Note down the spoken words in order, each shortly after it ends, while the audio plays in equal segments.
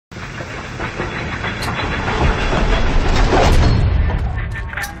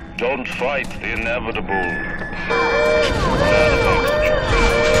Don't fight the inevitable. Plan of oxygen.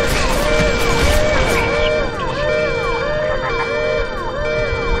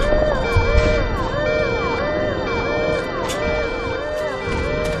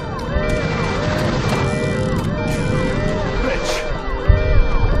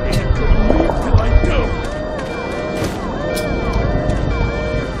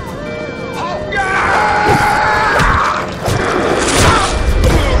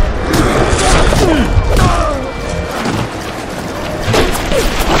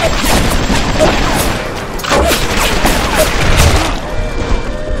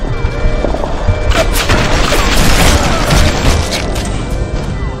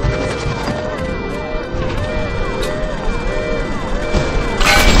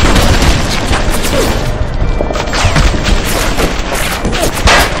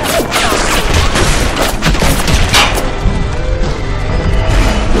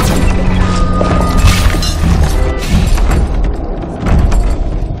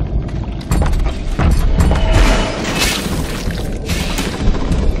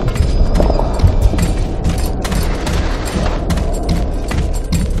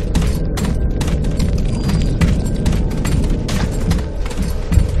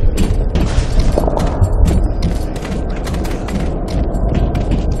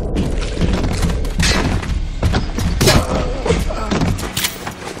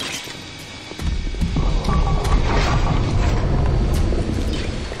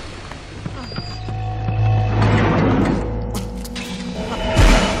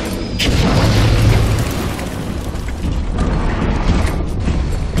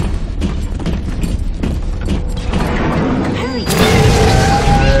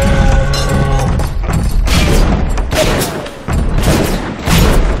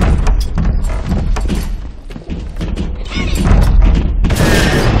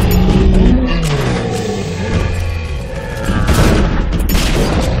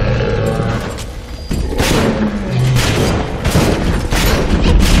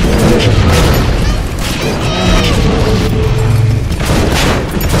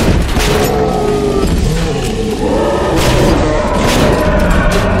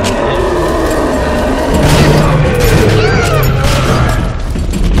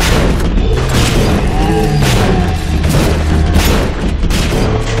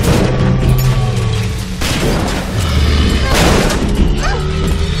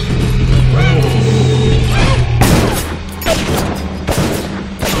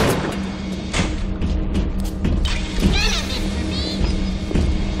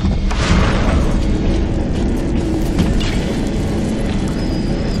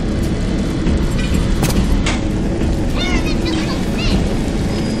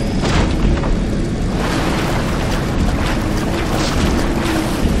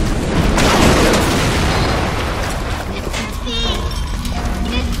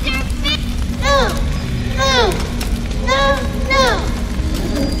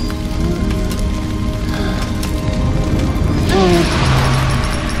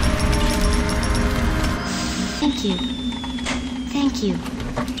 Thank you. Thank you.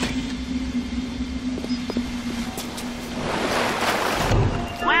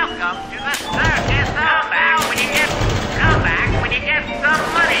 Welcome to the circus. Come back when you get some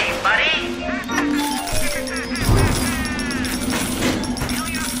money, buddy. Feel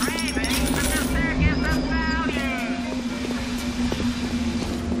your cravings at the circus of value.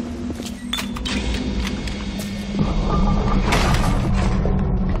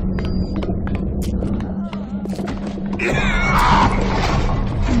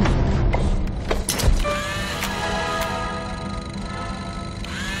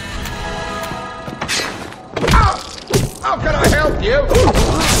 How can I help you?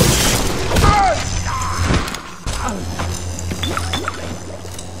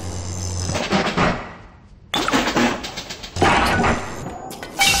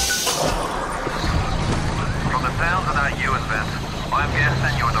 From the sounds of that you invent, I'm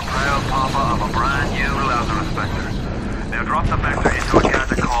guessing you're the proud papa of a brand new Lazarus Vector. Now drop the Vector into a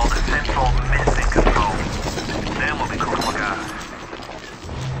gadget called Central Missing Control. Then we'll be cool with gas.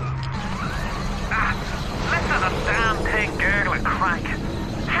 Listen to the damn thing gurgle and crank.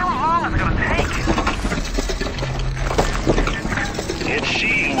 How long is it going to take? It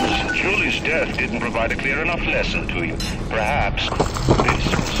seems Julie's death didn't provide a clear enough lesson to you. Perhaps this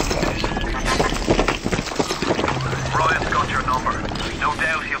will suffice. Ryan's got your number. No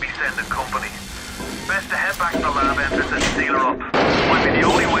doubt he'll be sending company. Best to head back to the lab entrance and seal her up. Might be the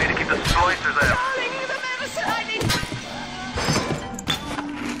only way to keep the splicers out.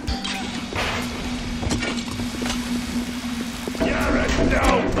 Yeah, right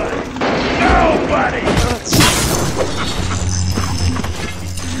now. Nobody!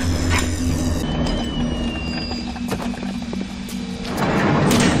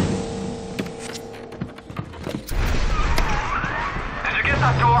 Did you get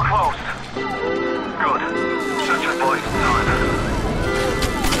that door closed? Good. Search and buy some time.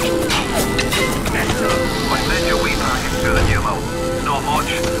 I sent you a wee package through the pneumo. Not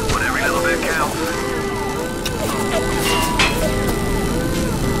much, but every little bit counts.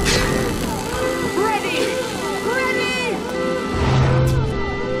 Ready! Ready!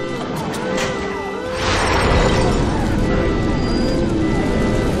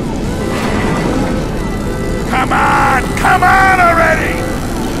 Come on! Come on already!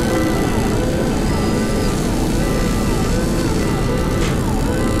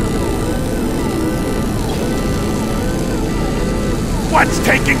 What's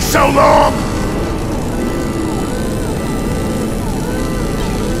taking so long?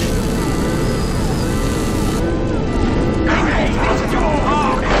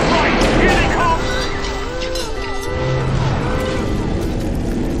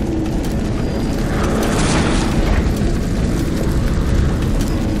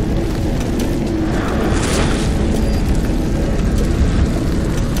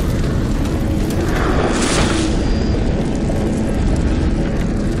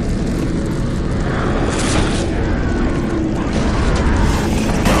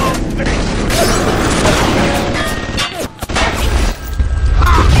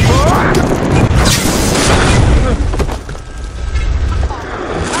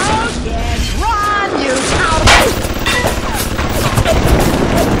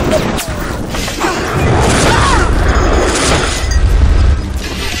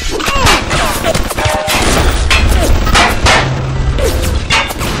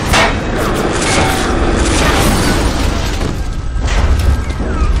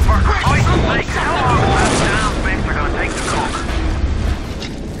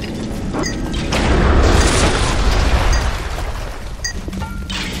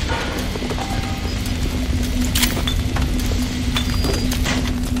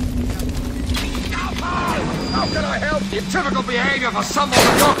 Typical behavior for someone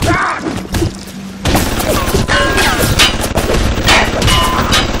of your class!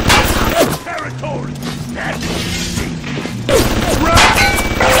 Territory! That's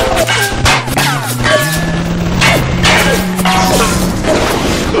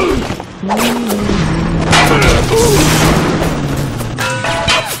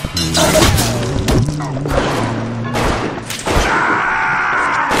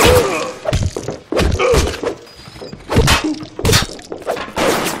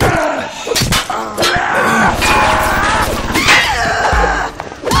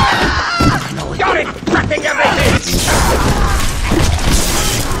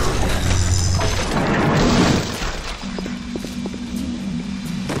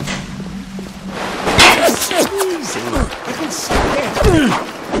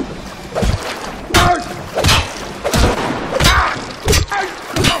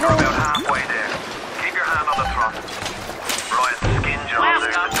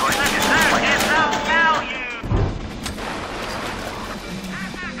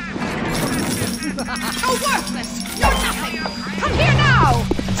You're worthless! You're nothing! Come here now!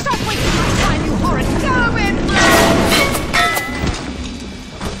 Stop wasting my time, you horrid... Go in!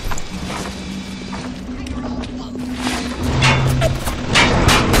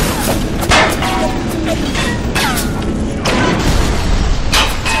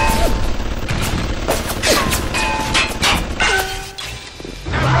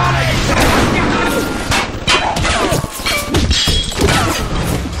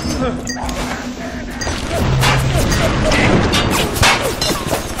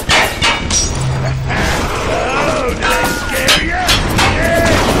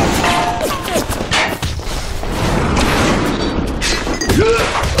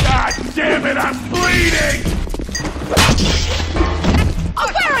 God damn it, I'm bleeding! Oh,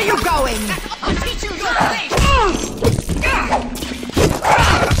 where are you going? I'll teach you your fate!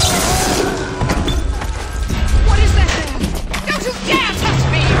 What is that there? Don't you dare touch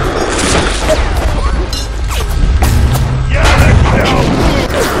me! Yeah, let's go!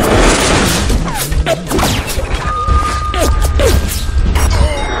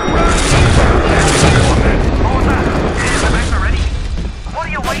 What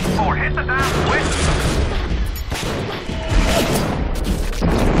are you waiting for? Hit the damn switch!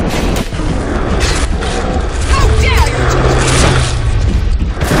 How dare you touch me!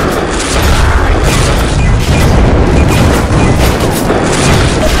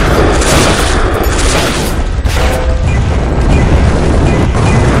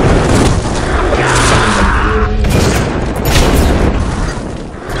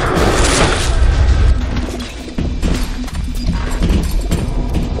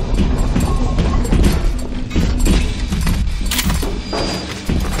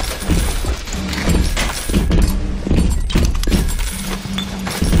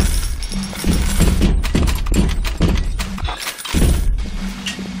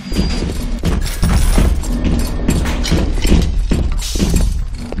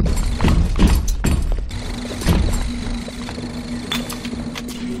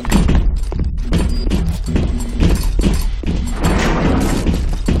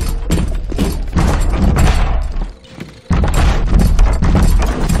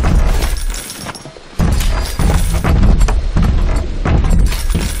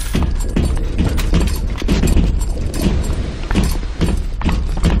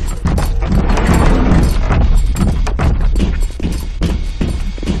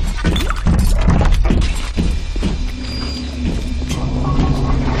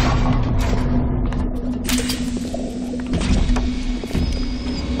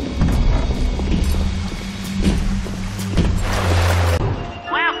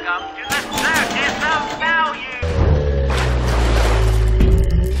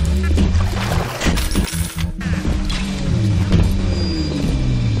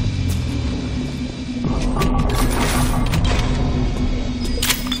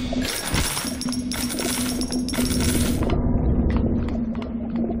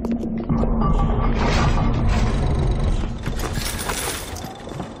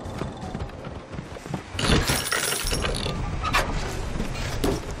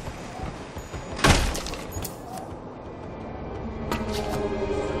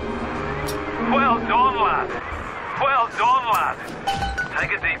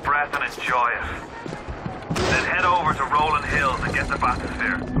 deep breath and enjoy it. Then head over to Rolling Hills and get the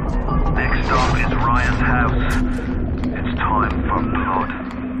bathysphere. Next stop is Ryan's house. It's time for blood.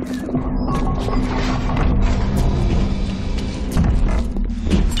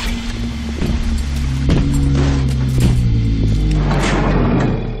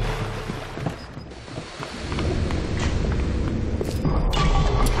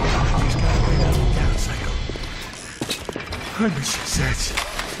 I miss you,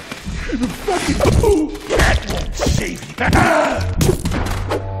 Zed. I'm a fucking fool. That won't save you.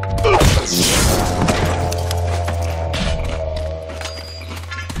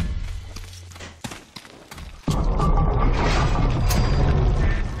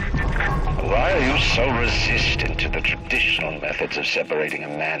 Why are you so resistant to the traditional methods of separating a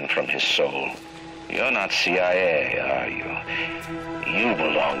man from his soul? You're not CIA, are you? You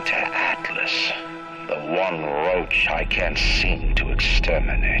belong to Atlas. The one roach I can't seem to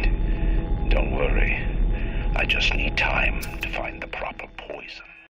exterminate. Don't worry. I just need time to find